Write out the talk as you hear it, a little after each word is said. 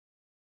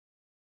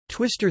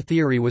Twistor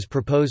theory was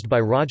proposed by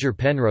Roger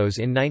Penrose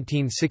in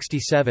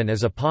 1967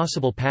 as a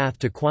possible path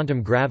to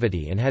quantum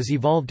gravity and has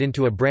evolved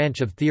into a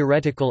branch of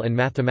theoretical and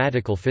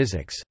mathematical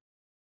physics.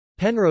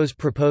 Penrose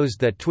proposed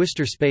that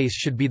Twistor space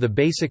should be the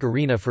basic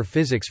arena for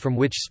physics from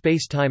which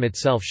space-time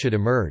itself should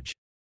emerge.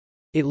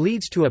 It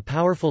leads to a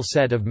powerful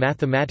set of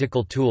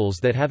mathematical tools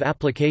that have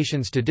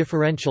applications to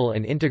differential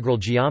and integral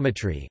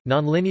geometry,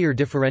 nonlinear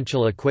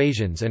differential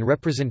equations and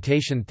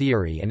representation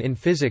theory, and in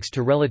physics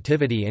to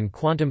relativity and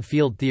quantum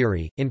field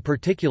theory, in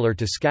particular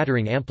to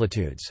scattering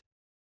amplitudes.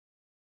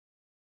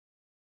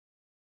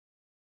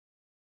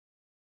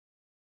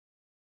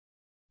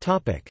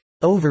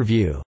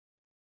 Overview.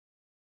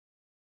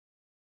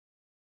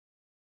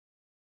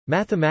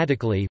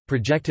 Mathematically,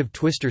 projective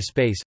Twistor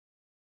space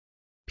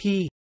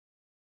P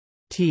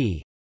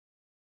T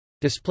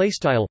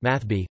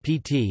 _mathb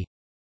PT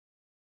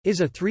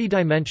is a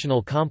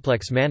three-dimensional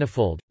complex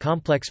manifold,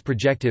 complex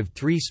projective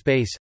 3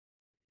 space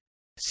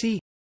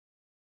C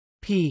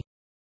P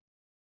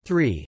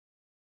 3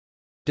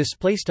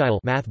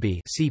 _mathb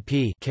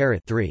CP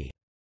 _3.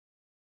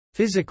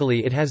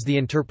 Physically, it has the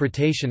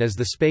interpretation as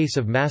the space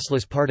of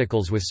massless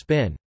particles with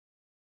spin.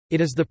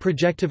 It is the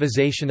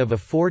projectivization of a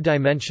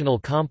four-dimensional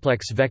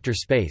complex vector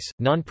space,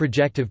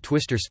 non-projective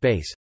Twistor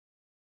space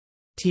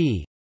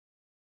T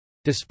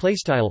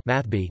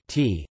 _mathb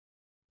T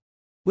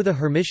with a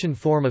Hermitian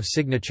form of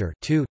signature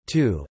 2,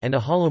 2 and a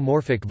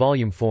holomorphic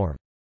volume form.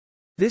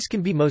 This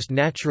can be most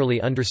naturally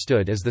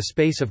understood as the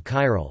space of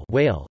chiral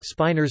Weyl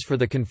spinors for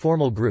the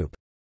conformal group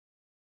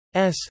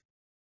S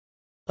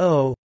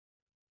O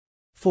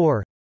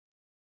 4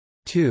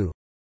 2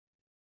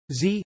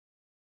 Z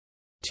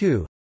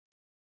 2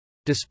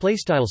 display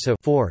style so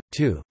 4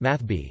 2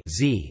 mathb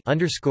Z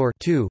underscore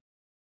 2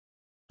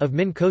 of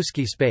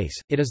Minkowski space.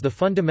 It is the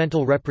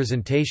fundamental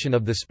representation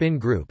of the spin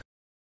group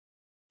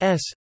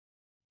S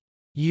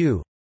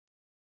U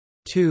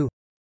 2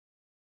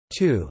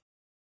 2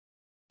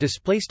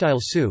 display style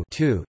SU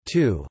 2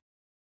 2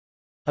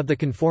 of the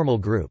conformal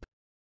group.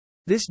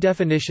 This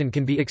definition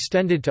can be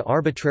extended to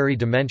arbitrary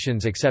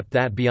dimensions except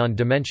that beyond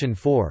dimension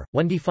 4,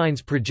 one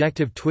defines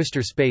projective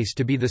Twistor space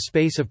to be the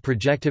space of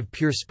projective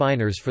pure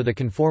spinors for the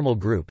conformal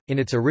group. In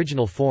its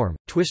original form,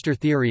 Twistor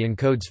theory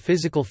encodes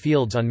physical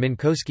fields on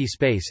Minkowski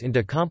space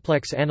into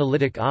complex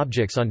analytic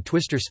objects on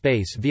Twistor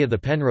space via the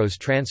Penrose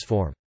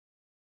transform.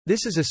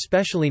 This is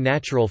especially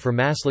natural for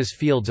massless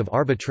fields of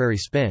arbitrary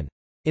spin.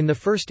 In the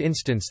first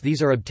instance,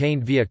 these are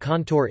obtained via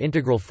contour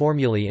integral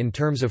formulae in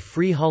terms of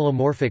free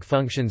holomorphic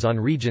functions on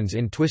regions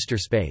in Twistor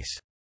space.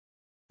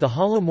 The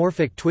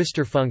holomorphic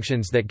Twistor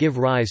functions that give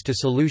rise to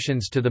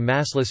solutions to the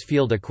massless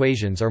field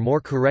equations are more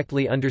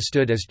correctly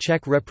understood as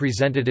Čech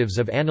representatives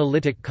of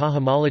analytic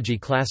cohomology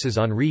classes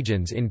on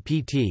regions in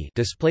PT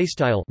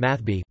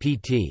 _mathb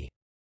PT.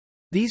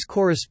 These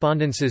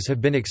correspondences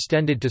have been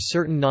extended to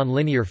certain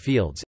nonlinear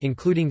fields,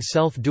 including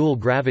self-dual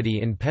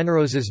gravity in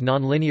Penrose's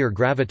nonlinear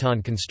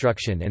graviton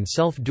construction and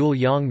self-dual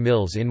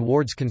Yang-Mills in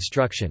Ward's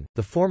construction.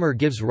 The former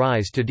gives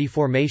rise to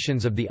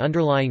deformations of the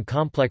underlying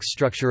complex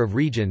structure of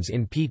regions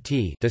in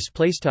PT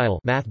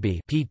 _mathb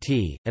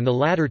PT, and the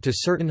latter to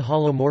certain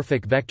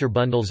holomorphic vector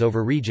bundles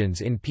over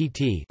regions in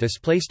PT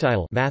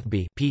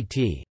 _mathb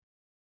PT.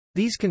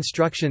 These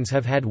constructions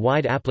have had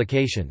wide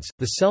applications.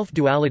 The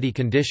self-duality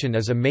condition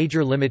is a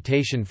major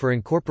limitation for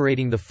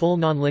incorporating the full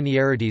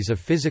nonlinearities of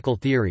physical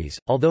theories,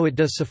 although it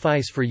does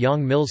suffice for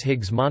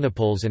Yang-Mills-Higgs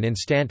monopoles and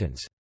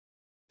instantons.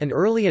 An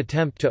early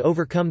attempt to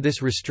overcome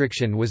this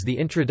restriction was the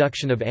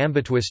introduction of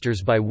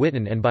ambitwistors by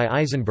Witten and by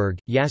Eisenberg,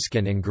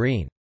 Jaskin and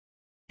Green.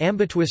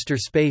 Ambitwistor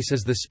space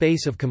is the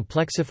space of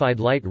complexified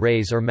light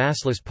rays or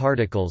massless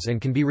particles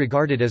and can be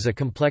regarded as a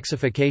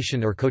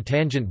complexification or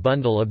cotangent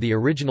bundle of the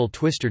original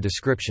Twistor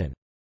description.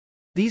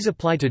 These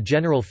apply to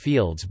general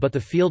fields, but the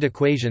field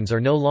equations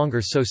are no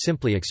longer so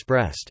simply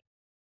expressed.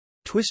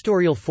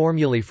 Twistorial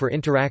formulae for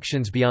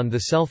interactions beyond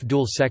the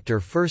self-dual sector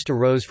first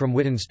arose from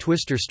Witten's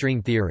Twistor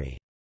string theory.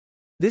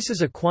 This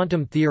is a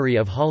quantum theory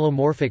of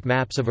holomorphic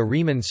maps of a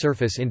Riemann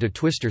surface into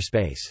Twistor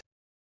space.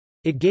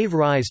 It gave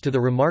rise to the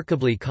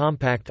remarkably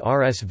compact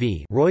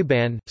RSV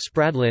Roybal,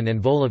 Spradlin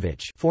and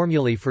Volovich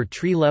formulae for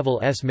tree-level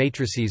S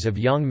matrices of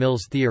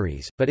Yang-Mills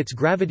theories, but its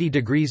gravity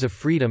degrees of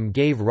freedom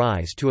gave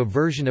rise to a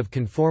version of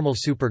conformal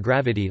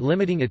supergravity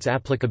limiting its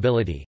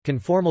applicability.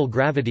 Conformal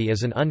gravity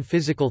is an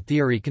unphysical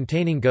theory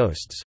containing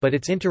ghosts, but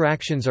its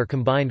interactions are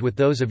combined with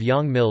those of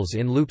Yang-Mills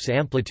in loops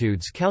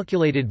amplitudes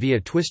calculated via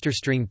Twistor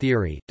string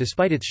theory.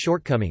 Despite its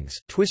shortcomings,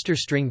 Twistor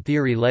string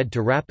theory led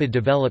to rapid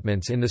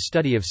developments in the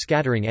study of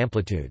scattering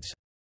amplitudes.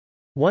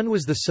 One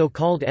was the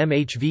so-called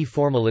MHV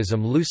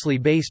formalism loosely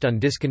based on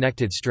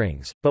disconnected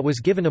strings, but was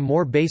given a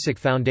more basic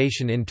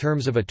foundation in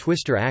terms of a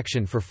Twistor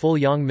action for full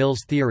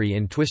Yang-Mills theory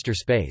in Twistor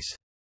space.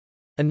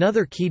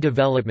 Another key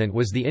development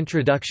was the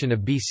introduction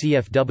of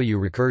BCFW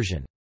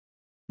recursion.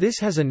 This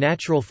has a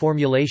natural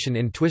formulation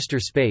in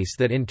Twistor space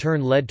that in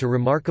turn led to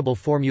remarkable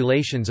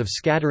formulations of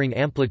scattering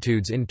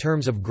amplitudes in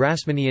terms of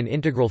Grassmannian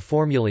integral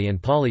formulae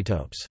and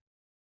polytopes.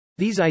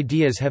 These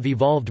ideas have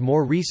evolved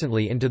more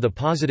recently into the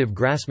positive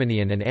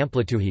Grassmannian and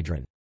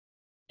amplituhedron.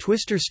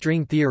 Twistor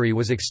string theory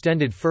was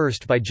extended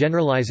first by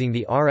generalizing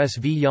the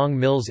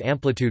RSV-Yang-Mills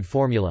amplitude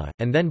formula,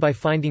 and then by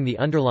finding the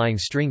underlying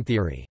string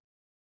theory.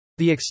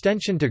 The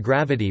extension to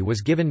gravity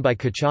was given by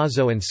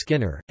Cacciazzo and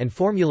Skinner, and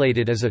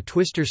formulated as a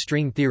Twistor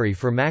string theory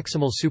for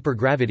maximal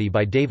supergravity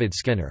by David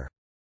Skinner.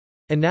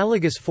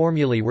 Analogous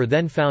formulae were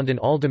then found in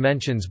all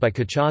dimensions by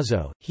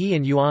Cacciazzo, He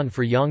and Yuan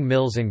for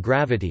Yang-Mills and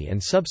gravity,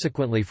 and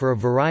subsequently for a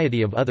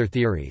variety of other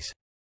theories.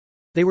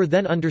 They were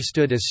then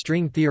understood as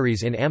string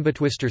theories in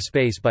ambitwistor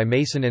space by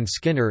Mason and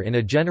Skinner in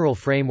a general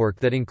framework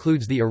that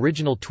includes the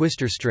original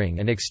Twistor string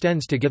and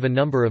extends to give a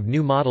number of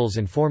new models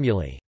and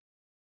formulae.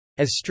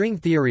 As string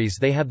theories,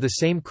 they have the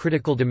same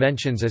critical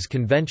dimensions as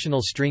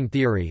conventional string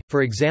theory.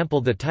 For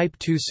example, the type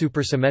II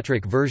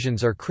supersymmetric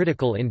versions are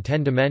critical in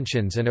 10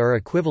 dimensions and are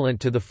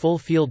equivalent to the full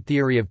field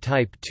theory of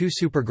type II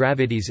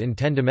supergravities in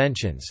 10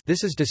 dimensions.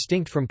 This is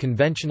distinct from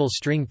conventional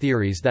string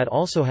theories that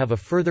also have a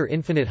further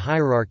infinite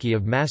hierarchy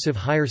of massive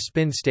higher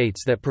spin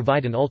states that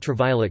provide an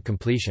ultraviolet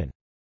completion.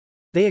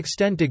 They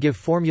extend to give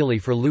formulae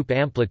for loop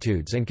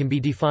amplitudes and can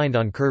be defined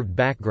on curved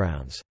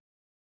backgrounds.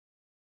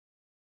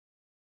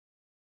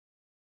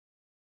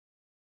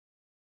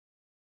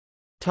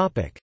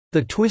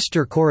 The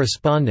Twistor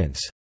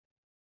correspondence.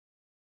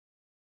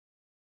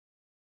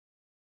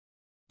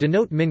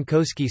 Denote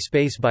Minkowski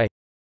space by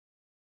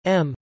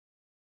M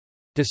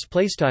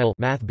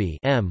 _mathb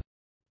M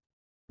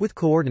with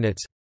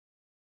coordinates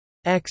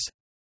x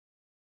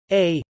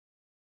a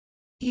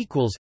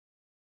equals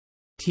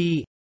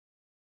t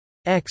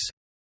x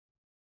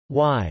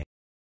y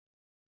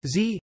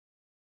z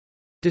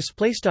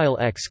display style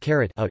x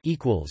caret a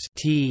equals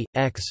t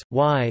x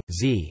y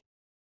z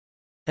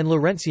and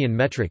Lorentzian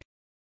metric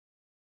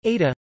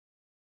eta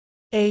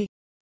a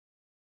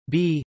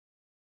b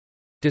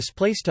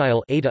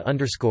eta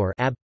underscore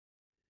ab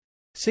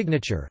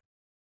signature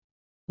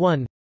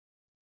 1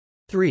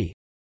 3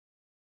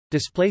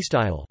 display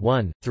style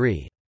 1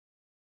 3.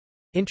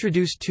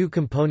 Introduce two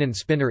component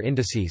spinor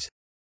indices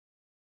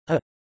a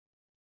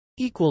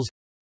equals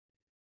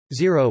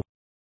 0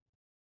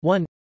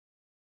 1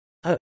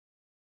 a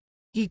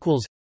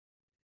equals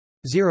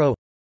 0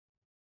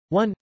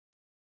 1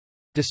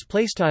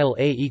 display style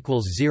a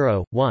equals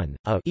 0 1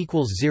 a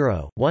equals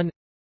 0 1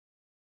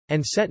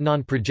 and set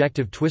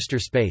non-projective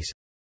Twistor space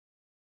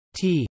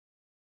T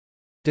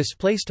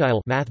display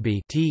style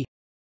mathb T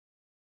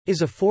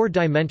is a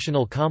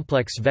four-dimensional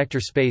complex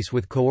vector space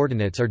with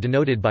coordinates are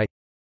denoted by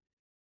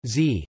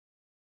z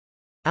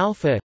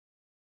alpha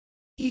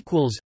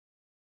equals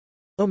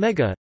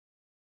omega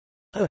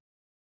a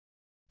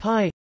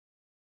pi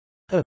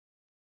a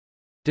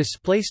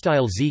display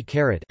style z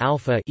caret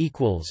alpha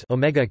equals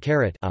omega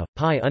caret a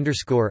pi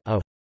underscore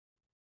a,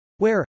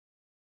 where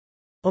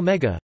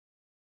omega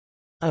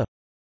a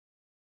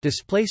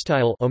display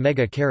style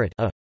omega caret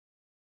a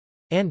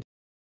and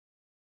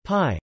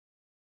pi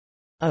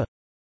a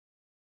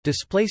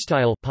display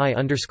style pi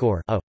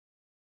underscore a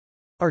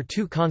are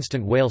two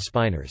constant Weyl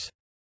spinors.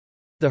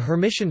 The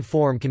Hermitian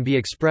form can be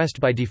expressed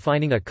by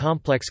defining a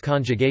complex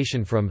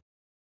conjugation from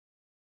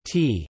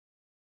T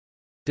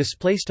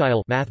display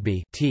style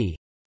mathb T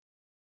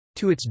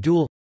to its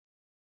dual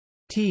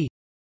T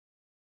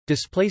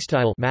display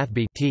style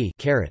mathb T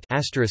caret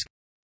asterisk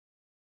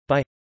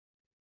by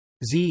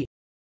Z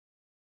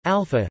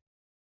alpha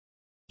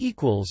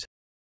equals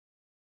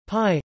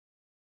pi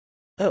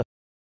a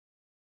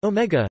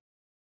omega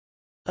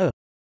a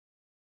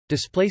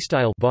display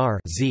style bar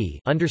Z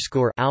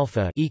underscore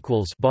alpha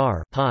equals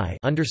bar pi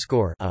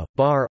underscore a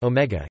bar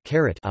omega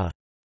caret a,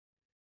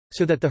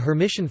 so that the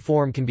Hermitian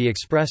form can be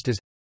expressed as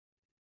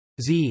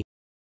Z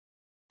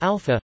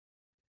alpha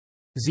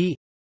Z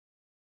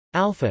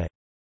alpha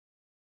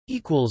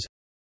equals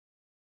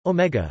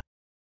omega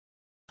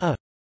a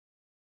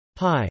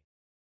pi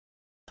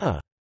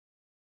a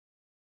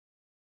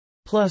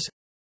plus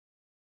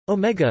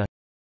omega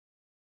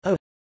a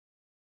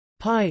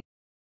pi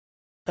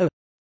a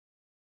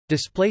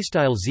display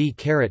style Z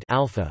caret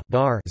alpha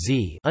bar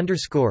Z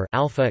underscore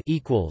alpha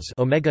equals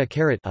omega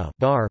caret a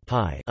bar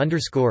pi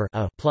underscore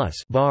a plus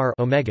bar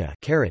omega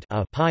caret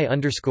a pi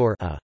underscore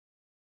a.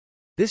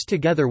 This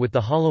together with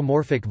the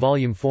holomorphic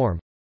volume form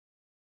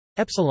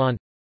epsilon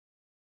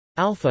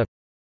alpha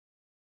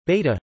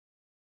beta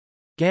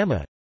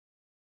gamma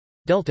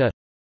delta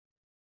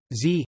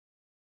Z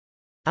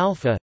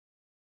alpha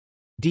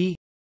d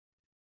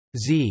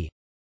Z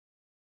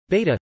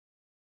beta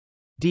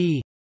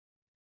d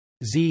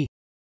Z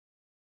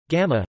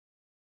gamma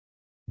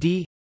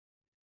d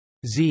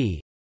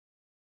Z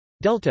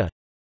delta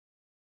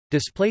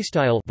display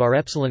style var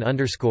epsilon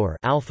underscore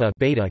alpha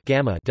beta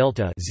gamma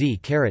delta Z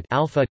caret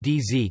alpha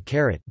dz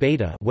caret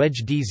beta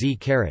wedge dz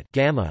caret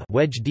gamma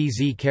wedge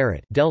dz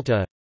caret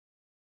delta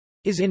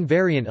is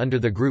invariant under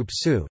the group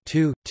SU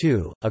 2,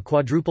 2, a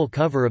quadruple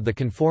cover of the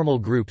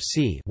conformal group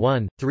C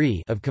 1,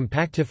 3 of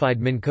compactified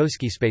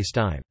Minkowski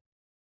spacetime.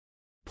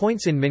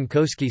 Points in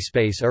Minkowski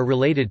space are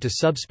related to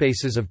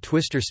subspaces of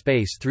Twistor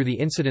space through the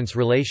incidence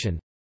relation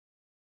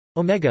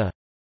omega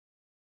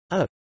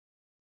a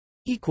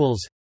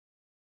equals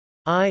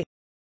I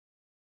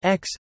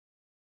x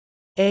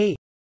a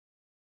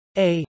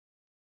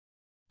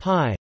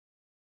pi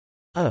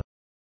a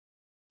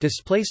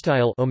display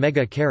style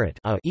omega caret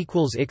a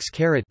equals x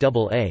caret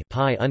double a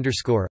pi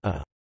underscore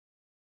a.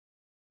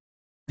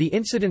 The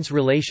incidence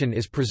relation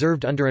is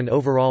preserved under an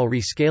overall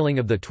rescaling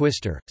of the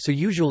twistor, so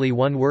usually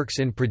one works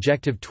in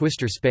projective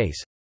twistor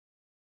space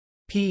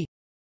p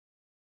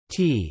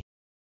t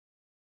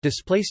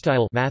display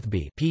style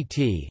mathb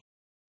pt,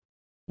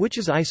 which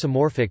is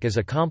isomorphic as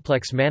a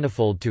complex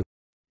manifold to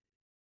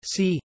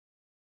c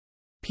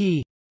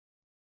p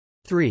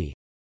 3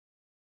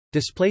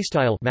 display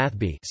style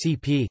mathb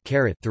cp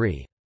caret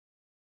 3.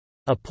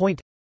 A point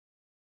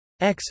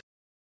x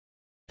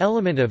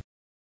element of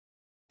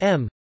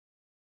M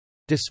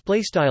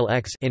display style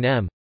x in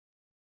M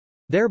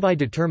thereby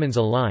determines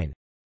a line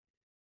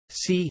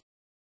c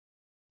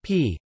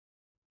p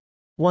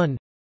 1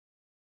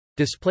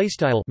 display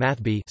style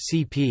mathb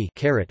cp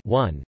caret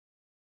 1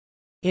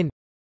 in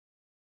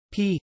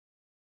p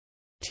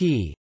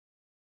t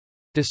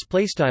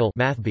display style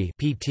mathb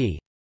pt,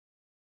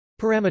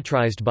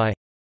 parametrized by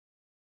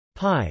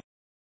pi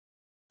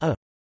a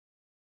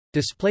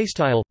display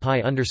style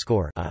pi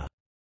underscore a.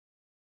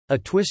 A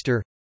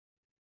twistor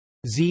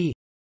z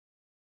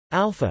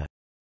alpha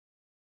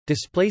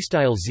display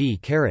style z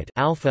caret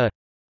alpha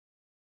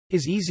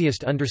is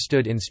easiest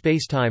understood in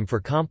spacetime for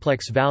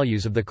complex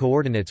values of the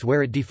coordinates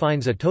where it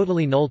defines a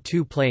totally null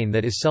two-plane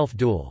that is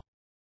self-dual.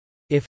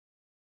 If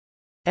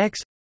x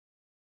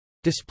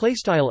display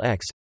style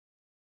x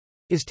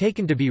is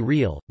taken to be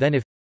real, then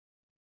if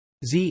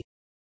z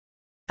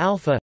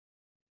alpha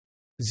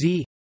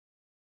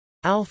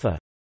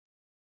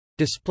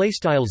display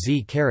style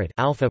z caret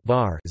alpha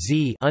bar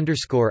z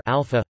underscore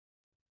alpha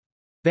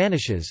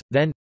vanishes,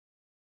 then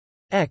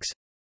x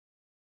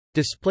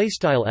display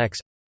style x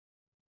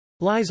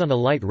lies on a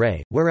light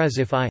ray, whereas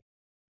if I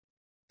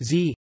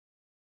z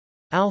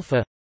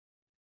alpha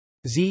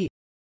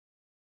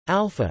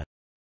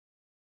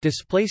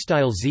display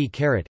style z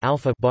caret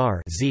alpha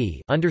bar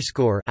z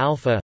underscore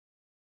alpha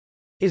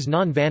is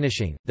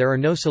non-vanishing, there are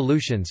no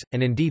solutions,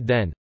 and indeed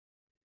then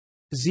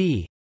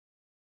z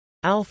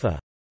alpha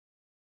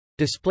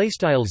display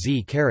style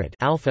z caret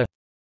alpha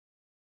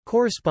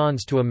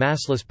corresponds to a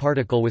massless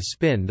particle with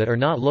spin that are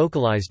not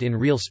localized in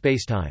real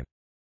spacetime.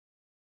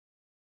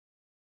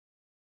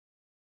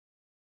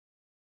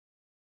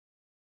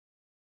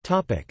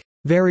 Topic: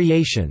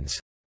 Variations.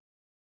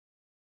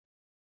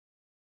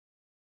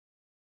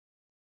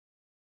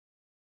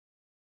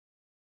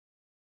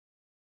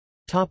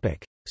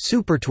 Topic: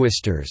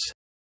 Supertwistors.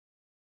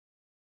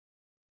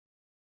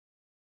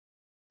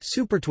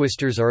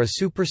 Supertwistors are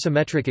a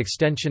supersymmetric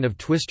extension of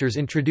twistors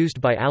introduced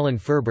by Alan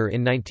Ferber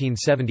in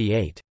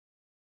 1978.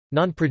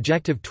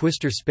 Non-projective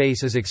twistor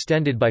space is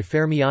extended by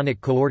fermionic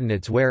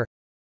coordinates where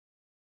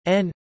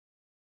n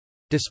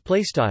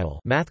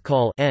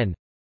 _mathcall n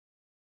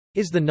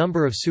is the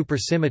number of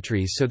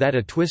supersymmetries, so that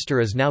a twistor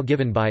is now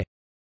given by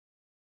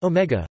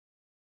omega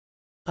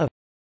a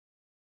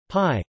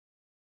pi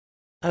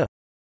a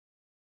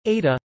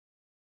eta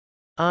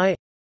I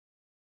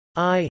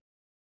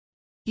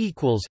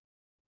equals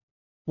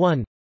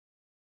 1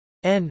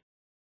 n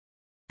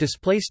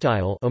display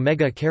style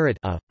omega caret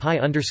a pi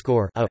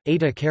underscore a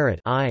eta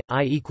caret I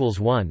equals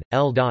 1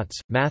 L dots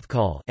math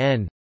call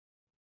n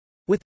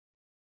with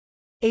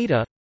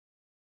eta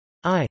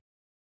I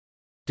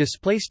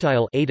display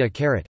style eta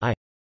caret I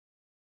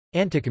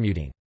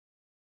anticommuting.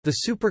 The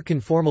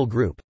superconformal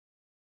group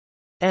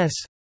S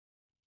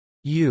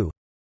U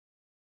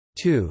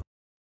 2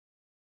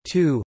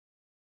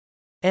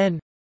 n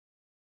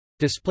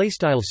display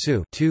style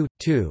su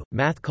 2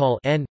 math call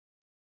n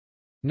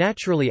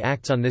naturally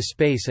acts on this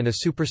space, and a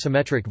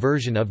supersymmetric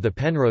version of the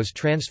Penrose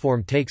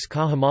transform takes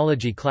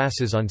cohomology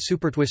classes on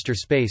supertwistor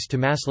space to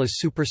massless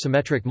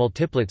supersymmetric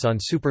multiplets on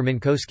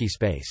super-Minkowski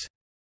space.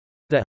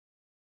 The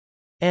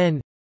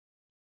n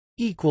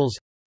equals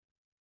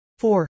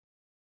 4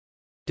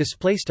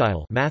 display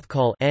style math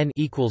call n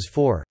equals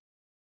 4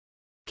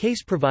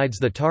 case provides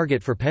the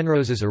target for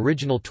Penrose's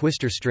original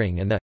twistor string,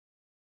 and the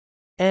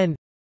n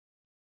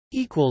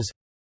equals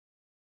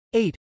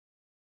 8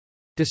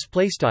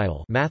 display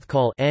style math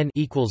call n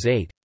equals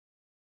 8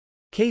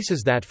 case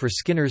is that for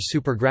Skinner's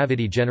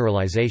supergravity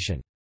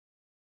generalization.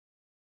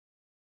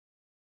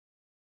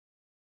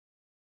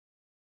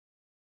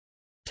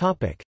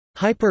 Topic: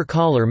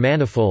 Hyper-Kähler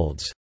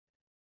manifolds.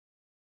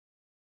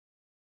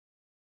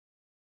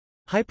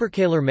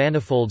 Hyper-Kähler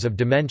manifolds of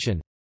dimension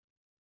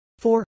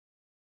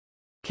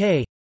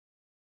 4k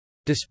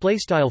display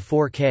style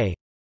 4k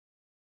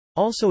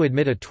also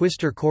admit a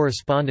twistor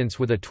correspondence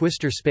with a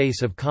twistor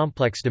space of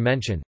complex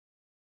dimension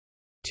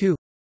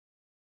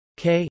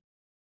 2k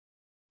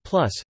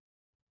plus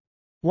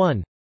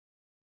 1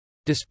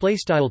 display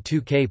style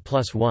 2k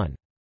plus 1.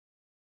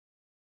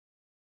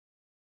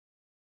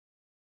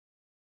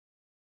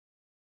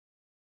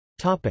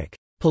 Topic: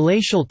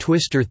 Palatial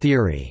twistor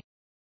theory.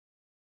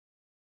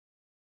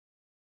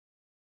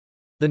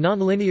 The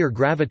nonlinear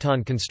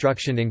graviton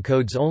construction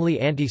encodes only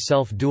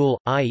anti-self dual,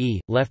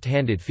 i.e.,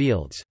 left-handed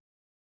fields.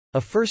 A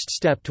first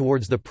step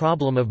towards the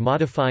problem of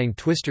modifying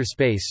twistor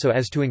space so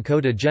as to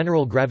encode a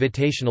general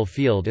gravitational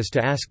field is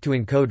to ask to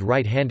encode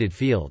right-handed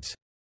fields.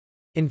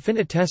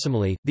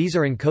 Infinitesimally, these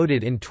are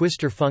encoded in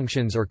twistor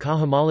functions or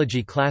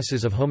cohomology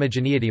classes of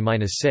homogeneity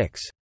 -6.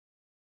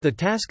 The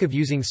task of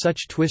using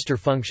such twistor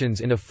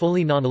functions in a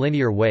fully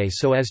nonlinear way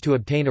so as to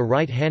obtain a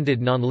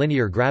right-handed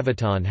nonlinear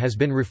graviton has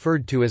been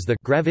referred to as the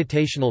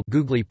gravitational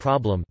googly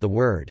problem. The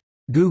word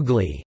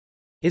googly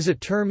is a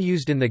term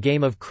used in the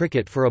game of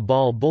cricket for a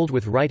ball bowled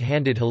with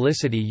right-handed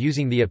helicity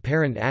using the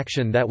apparent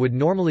action that would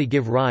normally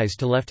give rise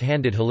to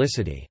left-handed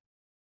helicity.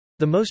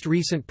 The most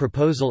recent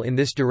proposal in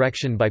this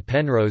direction by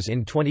Penrose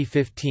in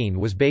 2015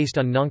 was based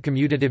on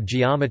noncommutative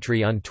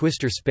geometry on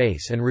twistor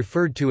space and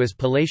referred to as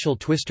Palatial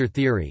twistor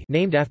theory,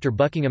 named after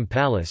Buckingham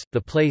Palace, the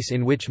place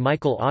in which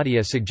Michael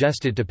Audia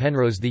suggested to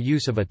Penrose the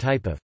use of a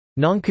type of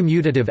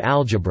noncommutative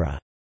algebra,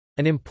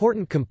 an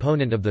important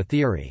component of the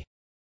theory.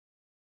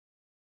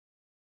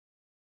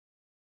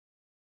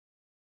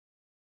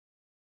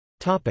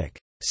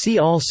 See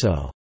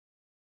also: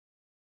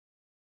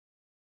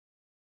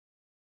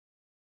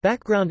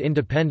 background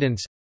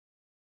independence,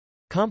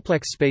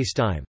 complex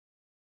spacetime,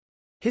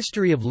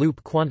 history of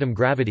loop quantum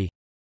gravity,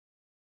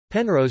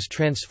 Penrose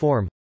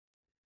transform,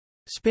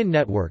 spin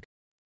network,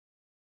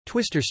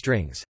 twistor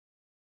strings.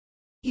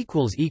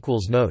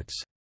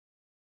 Notes